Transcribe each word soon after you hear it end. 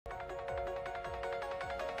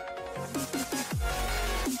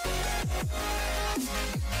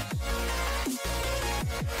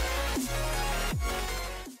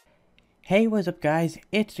Hey, what's up guys,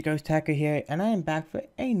 it's the Ghost Hacker here, and I am back for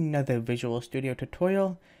another Visual Studio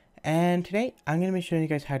tutorial. And today, I'm going to be showing you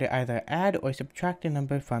guys how to either add or subtract a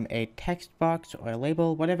number from a text box or a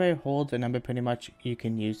label, whatever holds a number pretty much you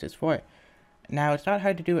can use this for. Now, it's not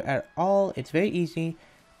hard to do at all, it's very easy,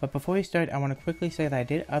 but before we start, I want to quickly say that I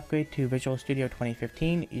did upgrade to Visual Studio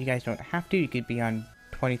 2015. You guys don't have to, you could be on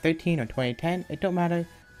 2013 or 2010, it don't matter,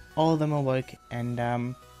 all of them will work.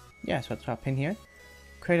 And yeah, so let's hop in here.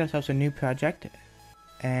 Create ourselves a new project,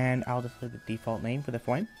 and I'll just leave the default name for the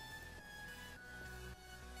form.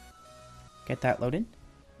 Get that loaded.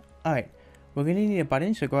 Alright, we're going to need a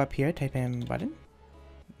button, so go up here, type in button.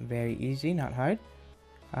 Very easy, not hard.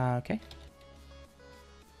 Okay.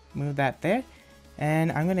 Move that there,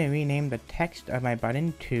 and I'm going to rename the text of my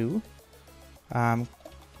button to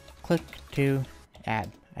click to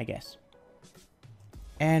add, I guess.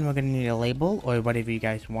 And we're going to need a label, or whatever you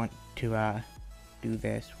guys want to do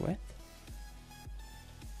this with.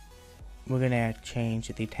 We're gonna change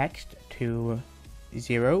the text to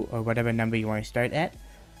 0 or whatever number you want to start at,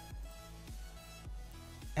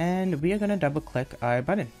 and we are gonna double click our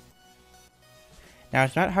button. Now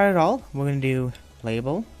it's not hard at all. We're gonna do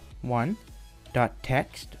label 1 dot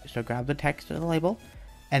text, so grab the text of the label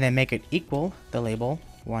and then make it equal the label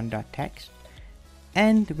 1 dot text,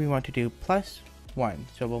 and we want to do +1,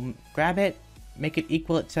 so we'll grab it, make it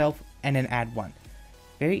equal itself, and then add 1.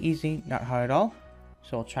 Very easy, not hard at all.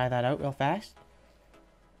 So we'll try that out real fast.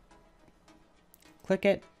 Click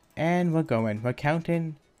it, and we're going. We're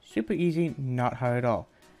counting. Super easy, not hard at all.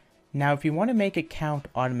 Now, if you want to make it count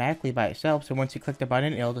automatically by itself, so once you click the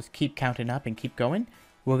button, it'll just keep counting up and keep going,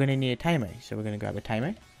 we're going to need a timer. So we're going to grab a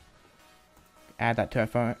timer. Add that to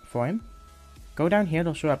our form. Go down here,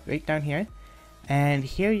 it'll show up right down here. And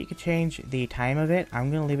here you can change the time of it.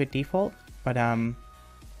 I'm going to leave it default, but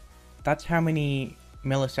that's how many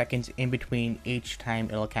milliseconds in between each time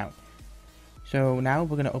it'll count. So now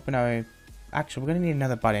we're going to open our, actually we're going to need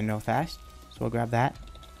another button real fast, so we'll grab that.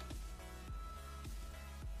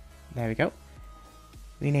 There we go.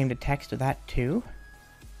 Rename the text of that to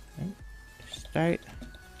start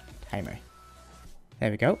timer. There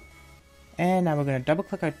we go. And now we're going to double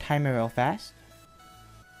click our timer real fast,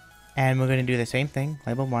 and we're going to do the same thing.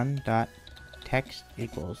 Label 1 dot text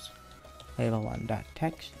equals label 1 dot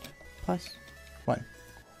text plus 1.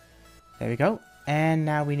 There we go. And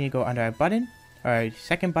now we need to go under our button, or our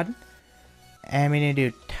second button, and we need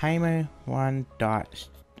to do timer 1 dot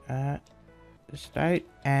start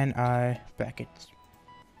and our brackets.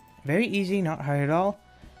 Very easy, not hard at all.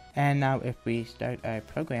 And now if we start our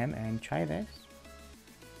program and try this,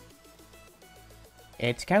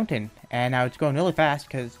 it's counting, and now it's going really fast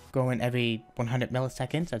because it's going every 100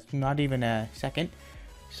 milliseconds. That's not even a second.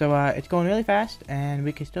 So it's going really fast, and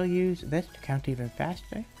we can still use this to count even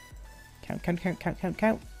faster.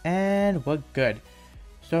 Count, and we're good.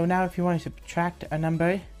 So now if you want to subtract a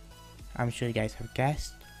number, I'm sure you guys have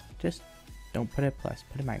guessed, just don't put a plus,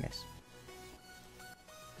 put a minus.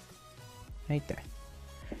 Right there.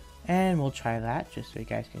 And we'll try that just so you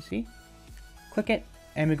guys can see. Click it,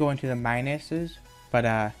 and we go into the minuses,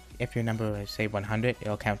 but if your number is, say, 100,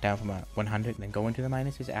 it'll count down from 100 and then go into the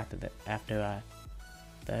minuses after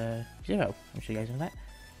the 0. I'm sure you guys know that.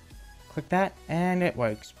 Click that, and it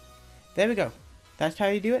works. There we go. That's how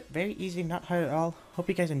you do it. Very easy, not hard at all. Hope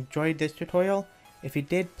you guys enjoyed this tutorial. If you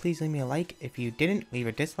did, please leave me a like. If you didn't, leave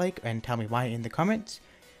a dislike and tell me why in the comments.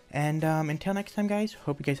 And until next time, guys,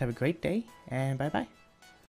 hope you guys have a great day, and bye-bye.